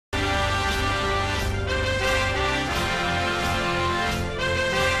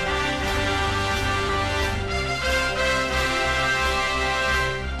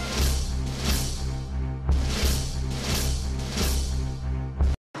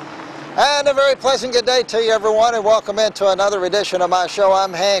And a very pleasant good day to you, everyone, and welcome into another edition of my show.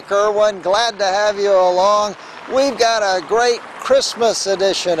 I'm Hank Irwin. Glad to have you along. We've got a great Christmas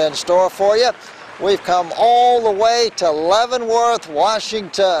edition in store for you. We've come all the way to Leavenworth,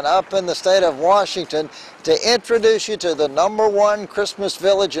 Washington, up in the state of Washington, to introduce you to the #1 Christmas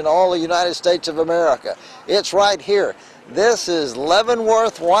village in all the United States of America. It's right here. This is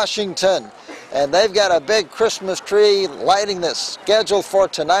Leavenworth, Washington. And they've got a big Christmas tree lighting that's scheduled for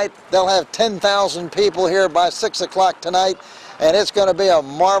tonight. They'll have 10,000 people here by 6 o'clock tonight, and it's going to be a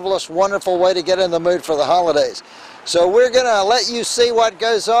marvelous, wonderful way to get in the mood for the holidays. So we're going to let you see what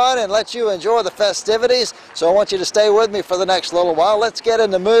goes on and let you enjoy the festivities. So I want you to stay with me for the next little while. Let's get in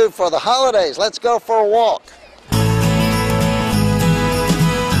the mood for the holidays. Let's go for a walk.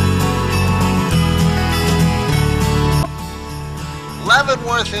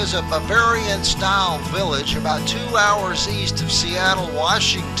 Leavenworth is a Bavarian-style village about 2 hours east of Seattle,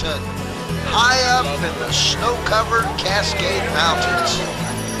 Washington, high up in the snow-covered Cascade Mountains.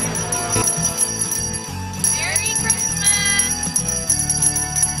 Merry Christmas!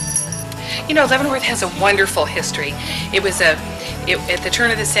 You know, Leavenworth has a wonderful history. It was at the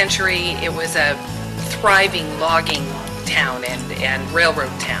turn of the century, it was a thriving logging town and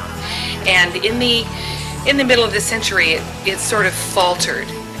railroad town. And in the middle of the century, it sort of faltered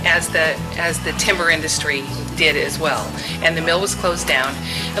as the timber industry did as well. And the mill was closed down,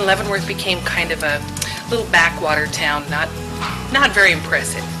 and Leavenworth became kind of a little backwater town, not very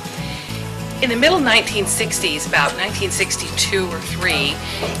impressive. In the middle 1960s, about 1962 or 3,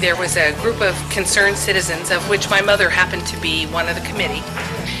 there was a group of concerned citizens, of which my mother happened to be one of the committee,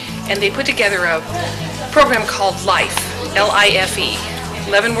 and they put together a program called LIFE, L-I-F-E,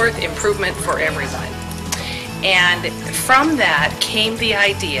 Leavenworth Improvement for Everyone. And from that came the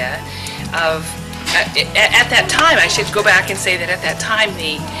idea of, at that time, I should go back and say that at that time,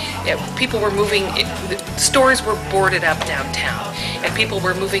 people were moving, the stores were boarded up downtown, and people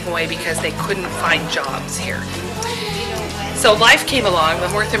were moving away because they couldn't find jobs here. So LIFE came along,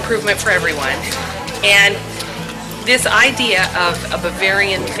 Leavenworth Improvement for Everyone, and this idea of a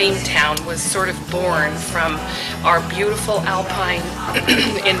Bavarian-themed town was sort of born from our beautiful alpine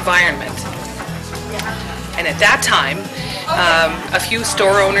environment. And at that time, a few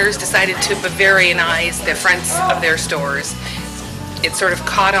store owners decided to Bavarianize the fronts of their stores. It sort of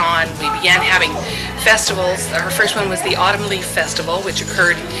caught on. We began having festivals. Our first one was the Autumn Leaf Festival, which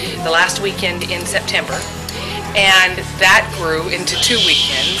occurred the last weekend in September. And that grew into 2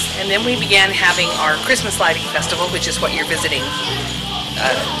 weekends. And then we began having our Christmas Lighting Festival, which is what you're visiting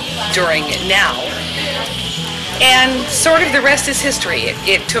during now. And sort of the rest is history.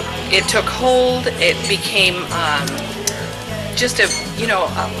 It took hold. It became just a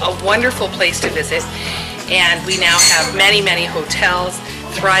wonderful place to visit. And we now have many hotels,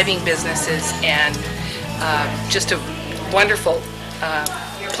 thriving businesses, and just a wonderful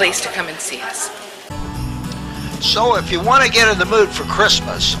place to come and see us. So if you want to get in the mood for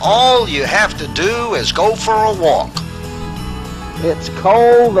Christmas, all you have to do is go for a walk. It's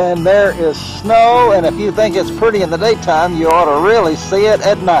cold and there is snow, and if you think it's pretty in the daytime, you ought to really see it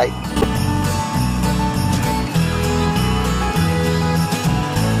at night.